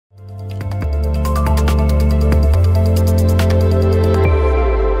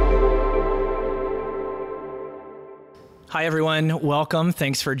Hi, everyone. Welcome.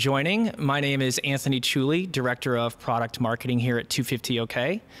 Thanks for joining. My name is Anthony Chuli, Director of Product Marketing here at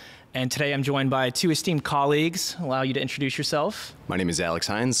 250OK. And today I'm joined by two esteemed colleagues. Allow you to introduce yourself. My name is Alex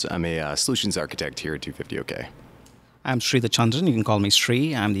Hines. I'm a solutions architect here at 250OK. I'm Sridhar Chandran. You can call me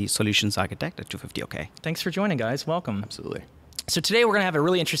Sri. I'm the solutions architect at 250OK. Thanks for joining, guys. Welcome. Absolutely. So today we're going to have a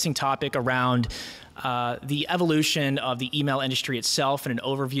really interesting topic around the evolution of the email industry itself and an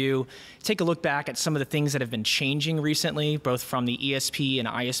overview. Take a look back at some of the things that have been changing recently, both from the ESP and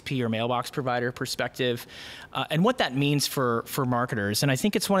ISP or mailbox provider perspective, and what that means for marketers. And I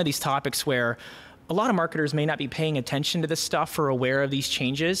think it's one of these topics where a lot of marketers may not be paying attention to this stuff or aware of these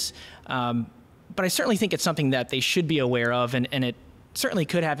changes, but I certainly think it's something that they should be aware of, and it certainly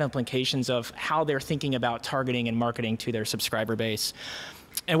could have implications of how they're thinking about targeting and marketing to their subscriber base.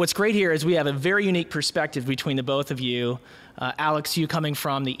 And what's great here is we have a very unique perspective between the both of you. Alex, you coming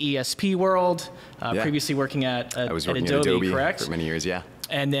from the ESP world, previously working at Adobe, correct? For many years, yeah.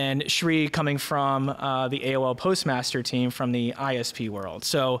 And then Sri coming from the AOL Postmaster team from the ISP world.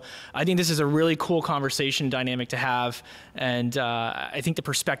 So I think this is a really cool conversation dynamic to have. And I think the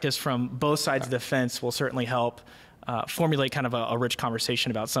perspectives from both sides of the fence will certainly help formulate kind of a rich conversation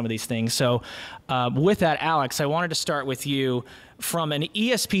about some of these things. So with that, Alex, I wanted to start with you. From an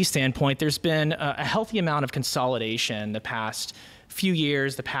ESP standpoint, there's been a healthy amount of consolidation the past few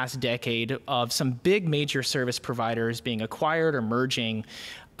years, the past decade, of some big major service providers being acquired or merging.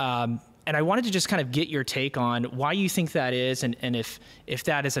 And I wanted to just kind of get your take on why you think that is, and if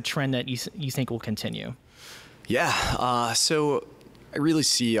that is a trend that you think will continue. Yeah, so I really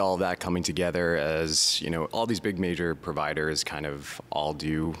see all that coming together as, all these big major providers kind of all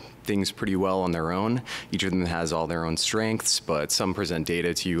do things pretty well on their own. Each of them has all their own strengths, but some present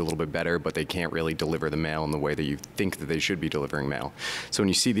data to you a little bit better, but they can't really deliver the mail in the way that you think that they should be delivering mail. So when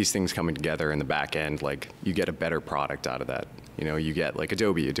you see these things coming together in the back end, like, you get a better product out of that. You get like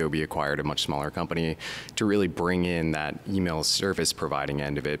Adobe. Adobe acquired a much smaller company to really bring in that email service providing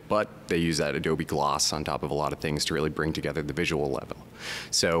end of it, but they use that Adobe gloss on top of a lot of things to really bring together the visual level.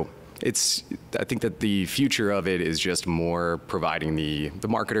 So I think that the future of it is just more providing the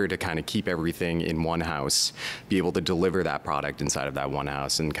marketer to kind of keep everything in one house, be able to deliver that product inside of that one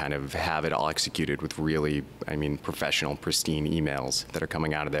house, and kind of have it all executed with really, professional, pristine emails that are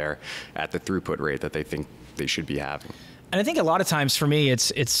coming out of there at the throughput rate that they think they should be having. And I think a lot of times for me,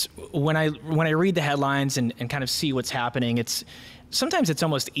 it's when I read the headlines and kind of see what's happening, sometimes it's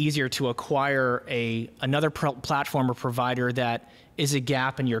almost easier to acquire another platform or provider that is a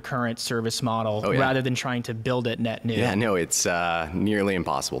gap in your current service model rather than trying to build it net new. Yeah, no, it's nearly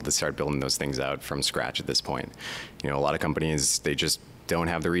impossible to start building those things out from scratch at this point. A lot of companies, they just don't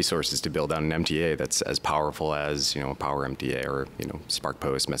have the resources to build out an MTA that's as powerful as, a Power MTA or, Spark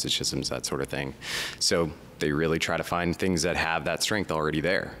Post, message systems, that sort of thing. So they really try to find things that have that strength already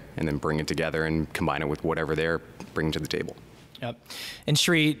there and then bring it together and combine it with whatever they're bringing to the table. Yep. And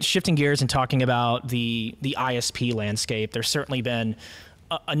Sri, shifting gears and talking about the ISP landscape, there's certainly been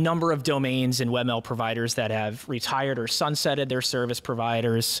a number of domains and webmail providers that have retired or sunsetted their service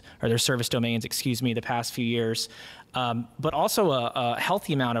providers, or their service domains, the past few years. But also a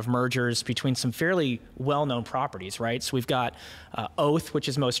healthy amount of mergers between some fairly well-known properties, right? So we've got Oath, which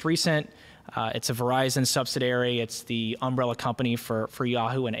is most recent. It's a Verizon subsidiary. It's the umbrella company for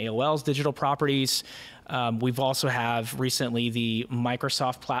Yahoo and AOL's digital properties. We've also have recently the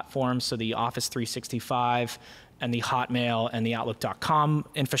Microsoft platforms, so the Office 365 and the Hotmail and the Outlook.com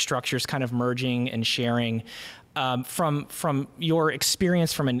infrastructures kind of merging and sharing. From your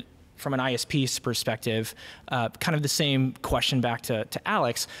experience from an ISP's perspective, kind of the same question back to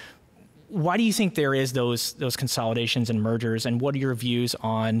Alex. Why do you think there is those consolidations and mergers, and what are your views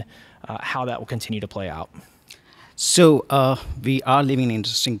on how that will continue to play out? So we are living in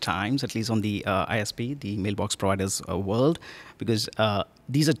interesting times, at least on the ISP, the mailbox providers world, because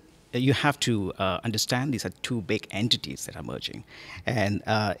you have to understand these are two big entities that are merging, and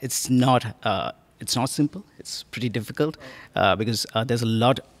it's not simple. It's pretty difficult because there's a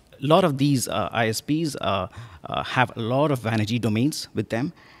lot of these ISPs have a lot of vanity domains with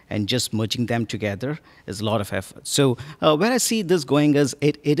them, and just merging them together is a lot of effort. So where I see this going is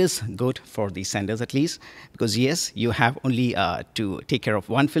it is good for the senders at least, because yes, you have only to take care of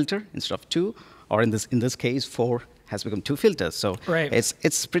one filter instead of two, or in this case, 4 has become 2 filters. So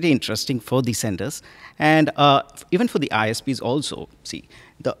it's pretty interesting for the senders, and even for the ISPs also. See,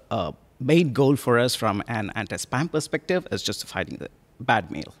 the main goal for us from an anti-spam perspective is just fighting the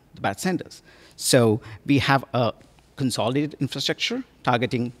bad mail, the bad senders. So we have a consolidated infrastructure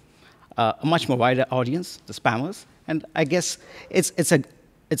targeting a much more wider audience, the spammers, and I guess it's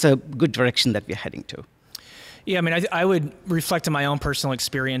a good direction that we're heading to. Yeah, I mean, I would reflect on my own personal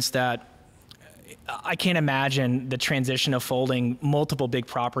experience that I can't imagine the transition of folding multiple big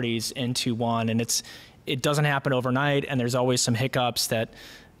properties into one, and it doesn't happen overnight, and there's always some hiccups that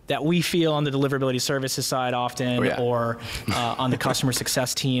we feel on the deliverability services side often, or on the customer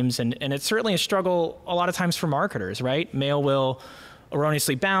success teams, and it's certainly a struggle a lot of times for marketers, right? Mail will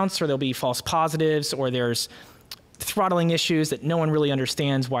erroneously bounce, or there'll be false positives, or there's throttling issues that no one really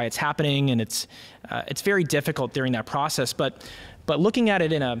understands why it's happening, and it's very difficult during that process. But looking at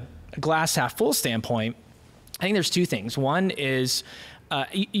it in a glass half full standpoint, I think there's two things. One is,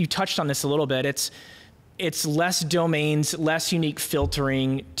 you touched on this a little bit, it's less domains, less unique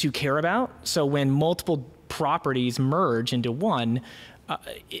filtering to care about. So when multiple properties merge into one,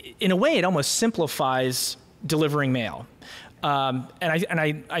 in a way it almost simplifies delivering mail. And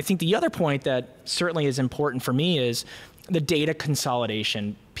I think the other point that certainly is important for me is the data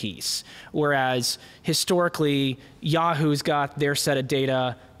consolidation piece. Whereas historically, Yahoo's got their set of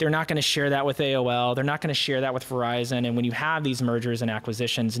data. They're not going to share that with AOL. They're not going to share that with Verizon. And when you have these mergers and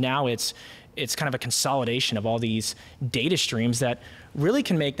acquisitions, now it's kind of a consolidation of all these data streams that really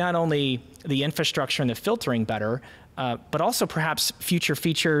can make not only the infrastructure and the filtering better, but also perhaps future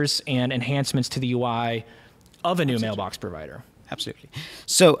features and enhancements to the UI of a new mailbox provider. Absolutely.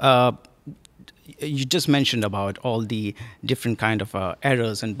 So you just mentioned about all the different kind of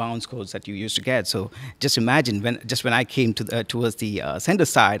errors and bounce codes that you used to get. So just imagine when I came to towards the sender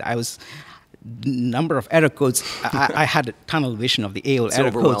side, I was number of error codes. I had a tunnel vision of the AOL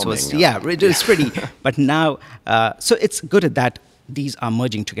error codes. It was pretty. But now, so it's good that these are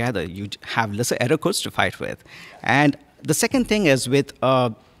merging together. You have lesser error codes to fight with, and the second thing is with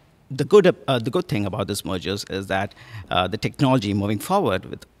the good thing about these mergers is that the technology moving forward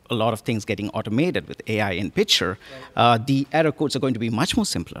with a lot of things getting automated with AI in picture, the error codes are going to be much more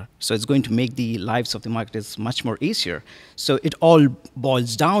simpler. So it's going to make the lives of the marketers much more easier. So it all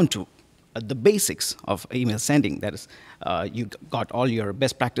boils down to the basics of email sending. That is, you got all your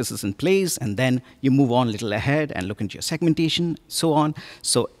best practices in place, and then you move on a little ahead and look into your segmentation, so on.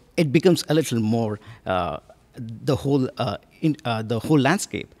 So it becomes a little more, the whole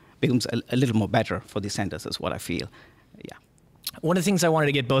landscape becomes a little more better for the senders, is what I feel. Yeah. One of the things I wanted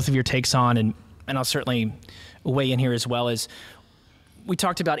to get both of your takes on, and I'll certainly weigh in here as well, is we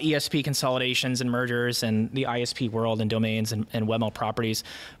talked about ESP consolidations and mergers and the ISP world and domains and webmail properties,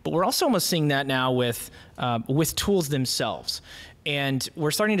 but we're also almost seeing that now with tools themselves. And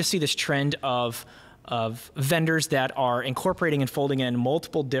we're starting to see this trend of vendors that are incorporating and folding in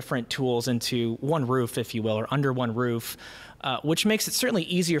multiple different tools into one roof, if you will, or under one roof, which makes it certainly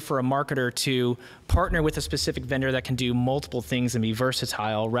easier for a marketer to partner with a specific vendor that can do multiple things and be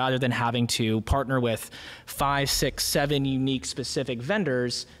versatile, rather than having to partner with 5, 6, 7 unique specific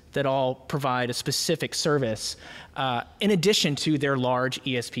vendors that all provide a specific service in addition to their large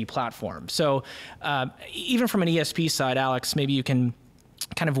ESP platform. So even from an ESP side, Alex, maybe you can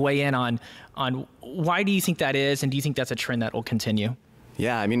kind of weigh in on why do you think that is, and do you think that's a trend that will continue?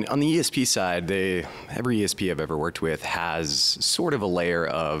 Yeah, I mean, on the ESP side, every ESP I've ever worked with has sort of a layer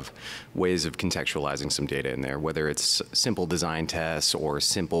of ways of contextualizing some data in there, whether it's simple design tests or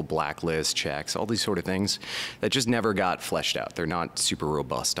simple blacklist checks, all these sort of things that just never got fleshed out. They're not super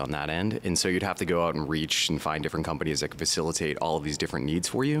robust on that end. And so you'd have to go out and reach and find different companies that can facilitate all of these different needs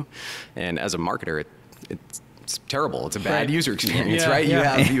for you. And as a marketer, it's terrible. It's a bad user experience, right?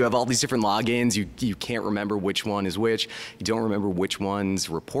 Yeah. You have all these different logins. You can't remember which one is which. You don't remember which ones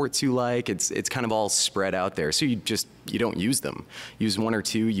reports you like. It's kind of all spread out there. So you don't use them. Use one or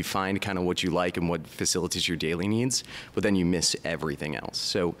two. You find kind of what you like and what facilitates your daily needs, but then you miss everything else.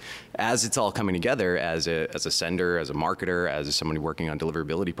 So as it's all coming together, as a sender, as a marketer, as somebody working on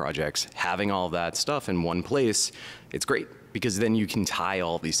deliverability projects, having all that stuff in one place, it's great, because then you can tie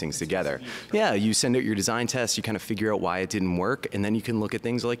all these things together. Yeah, you send out your design tests, you kind of figure out why it didn't work, and then you can look at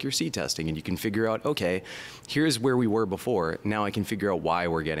things like your seed testing, and you can figure out, okay, here's where we were before, now I can figure out why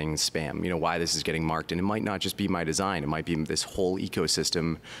we're getting spam, why this is getting marked, and it might not just be my design, it might be this whole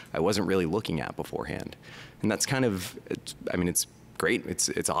ecosystem I wasn't really looking at beforehand. And that's kind of, I mean, it's great.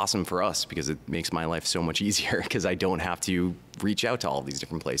 It's awesome for us because it makes my life so much easier, because I don't have to reach out to all these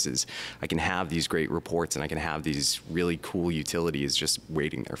different places. I can have these great reports and I can have these really cool utilities just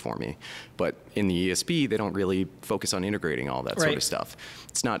waiting there for me. But in the ESP, they don't really focus on integrating all that sort of stuff.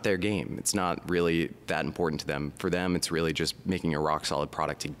 It's not their game. It's not really that important to them. For them, it's really just making a rock solid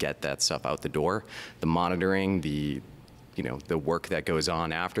product to get that stuff out the door. The monitoring, the work that goes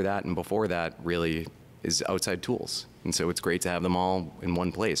on after that and before that really is outside tools. And so it's great to have them all in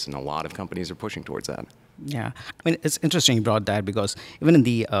one place, and a lot of companies are pushing towards that. Yeah, I mean, it's interesting you brought that because even in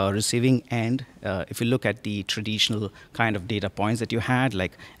the receiving end, if you look at the traditional kind of data points that you had,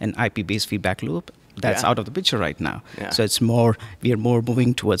 like an IP-based feedback loop, that's out of the picture right now. Yeah. So we are more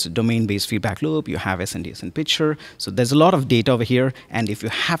moving towards a domain-based feedback loop. You have SNDS in picture. So there's a lot of data over here. And if you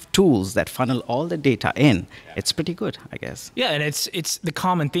have tools that funnel all the data in, it's pretty good, I guess. Yeah, and it's the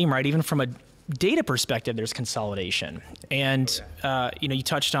common theme, right? Even from a data perspective, there's consolidation. And, you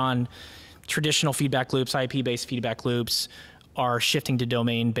touched on traditional feedback loops, IP-based feedback loops are shifting to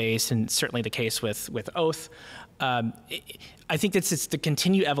domain-based, and certainly the case with Oath. I think it's the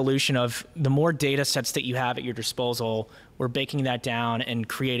continued evolution of the more data sets that you have at your disposal, we're baking that down and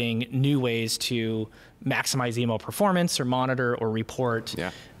creating new ways to maximize email performance or monitor or report.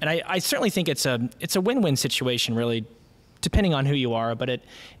 Yeah. And I certainly think it's a win-win situation, really, depending on who you are. But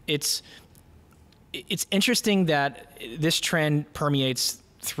it's interesting that this trend permeates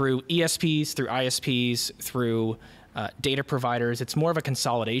through ESPs, through ISPs, through data providers. It's more of a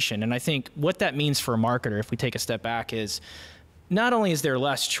consolidation. And I think what that means for a marketer, if we take a step back, is not only is there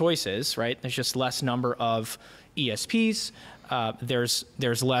less choices, right? There's just less number of ESPs.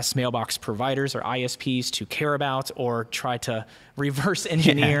 There's less mailbox providers or ISPs to care about or try to reverse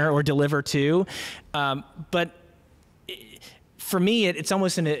engineer or deliver to. But for me, it's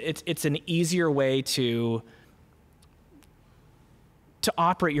almost it's an easier way to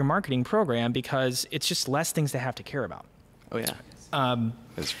operate your marketing program because it's just less things to have to care about. Oh yeah.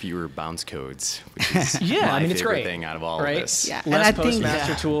 There's fewer bounce codes, which is yeah, my it's favorite great, thing out of all right? of this. Yeah. Less And I think-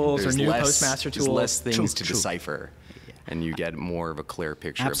 Postmaster tools There's or new less, Postmaster tools. There's less things to True. decipher, and you get more of a clear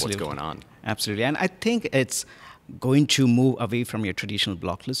picture of what's going on. Absolutely. And I think it's going to move away from your traditional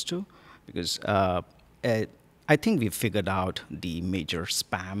block list too, because I think we've figured out the major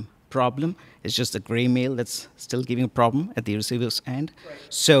spam problem. It's just the gray mail that's still giving a problem at the receiver's end. Right.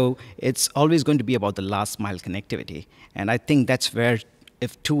 So it's always going to be about the last mile connectivity. And I think that's where,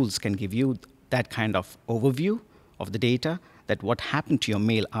 if tools can give you that kind of overview of the data, that what happened to your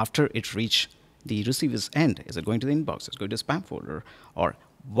mail after it reached the receiver's end. Is it going to the inbox? Is it going to the spam folder? Or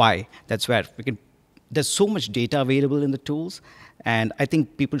why? That's where there's so much data available in the tools. And I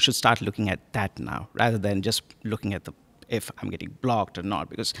think people should start looking at that now, rather than just looking at if I'm getting blocked or not,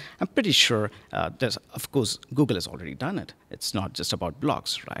 because I'm pretty sure of course, Google has already done it. It's not just about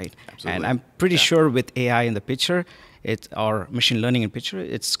blocks, right? Absolutely. And I'm pretty sure with AI in the picture, or machine learning in picture,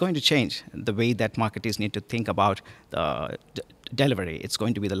 it's going to change the way that marketers need to think about the delivery. It's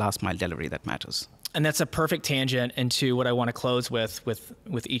going to be the last mile delivery that matters. And that's a perfect tangent into what I want to close with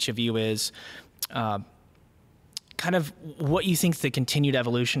each of you is kind of what you think the continued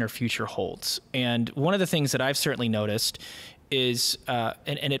evolution or future holds. And one of the things that I've certainly noticed is,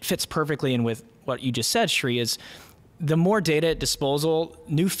 and it fits perfectly in with what you just said, Sri, is the more data at disposal,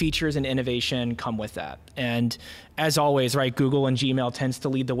 new features and innovation come with that. And as always, right, Google and Gmail tends to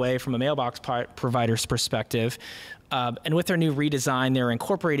lead the way from a mailbox provider's perspective. And with their new redesign, they're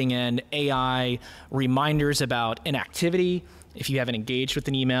incorporating in AI reminders about inactivity. If you haven't engaged with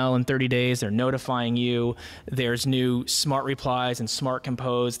an email in 30 days, they're notifying you. There's new smart replies and smart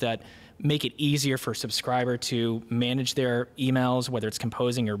compose that make it easier for a subscriber to manage their emails, whether it's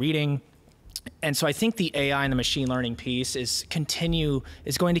composing or reading. And so I think the AI and the machine learning piece is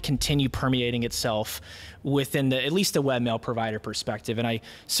going to continue permeating itself within at least the webmail provider perspective. And I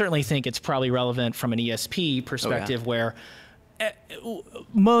certainly think it's probably relevant from an ESP perspective, where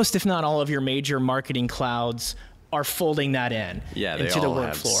most, if not all, of your major marketing clouds are folding that in into the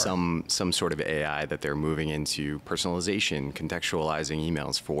workflow. Some sort of AI that they're moving into personalization, contextualizing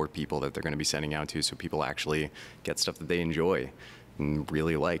emails for people that they're going to be sending out to, so people actually get stuff that they enjoy and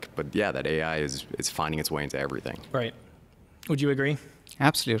really like. But yeah, that AI is finding its way into everything. Right. Would you agree?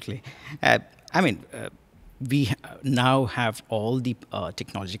 Absolutely. We now have all the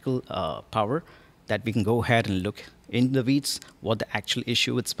technological power that we can go ahead and look in the weeds what the actual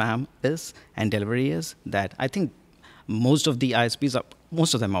issue with spam is and delivery is. That I think most of the ISPs,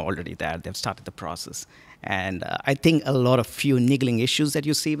 most of them are already there. They've started the process. And I think a lot of few niggling issues that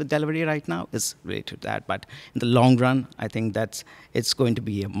you see with delivery right now is related to that. But in the long run, I think it's going to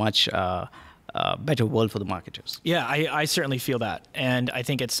be a much better world for the marketers. Yeah, I certainly feel that. And I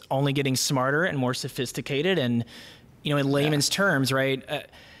think it's only getting smarter and more sophisticated. And, in layman's terms, right,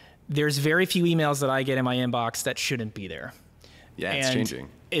 there's very few emails that I get in my inbox that shouldn't be there. Yeah, it's changing.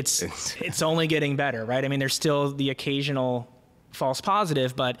 It's only getting better, right? I mean, there's still the occasional false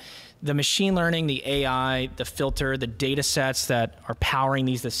positive, but the machine learning, the AI, the filter, the data sets that are powering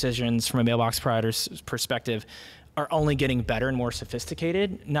these decisions from a mailbox provider's perspective, are only getting better and more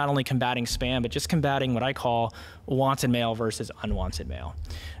sophisticated, not only combating spam, but just combating what I call wanted mail versus unwanted mail.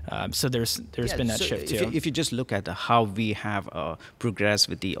 So there's been that shift too. If you just look at how we have progressed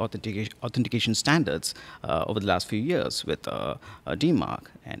with the authentication standards over the last few years with DMARC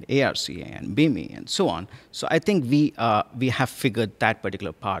and ARC and BIMI and so on. So I think we have figured that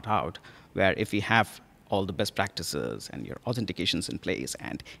particular part out, where if we have all the best practices and your authentications in place,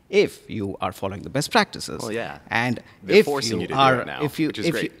 and if you are following the best practices, well, yeah, and they're if forcing you to are, do it now, if you, which is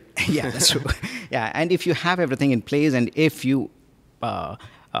if great. You, yeah, that's true. Yeah, and if you have everything in place, and if you are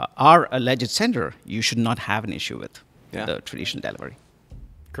a legit sender, you should not have an issue with the traditional delivery.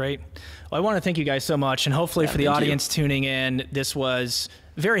 Great. Well, I want to thank you guys so much, and hopefully for the audience tuning in, this was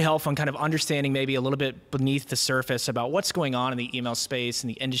very helpful in kind of understanding maybe a little bit beneath the surface about what's going on in the email space, in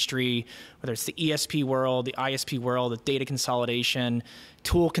the industry, whether it's the ESP world, the ISP world, the data consolidation,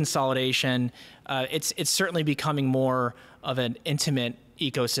 tool consolidation. It's certainly becoming more of an intimate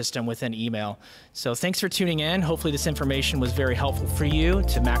ecosystem within email. So thanks for tuning in. Hopefully this information was very helpful for you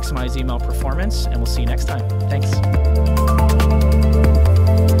to maximize email performance, and we'll see you next time. Thanks.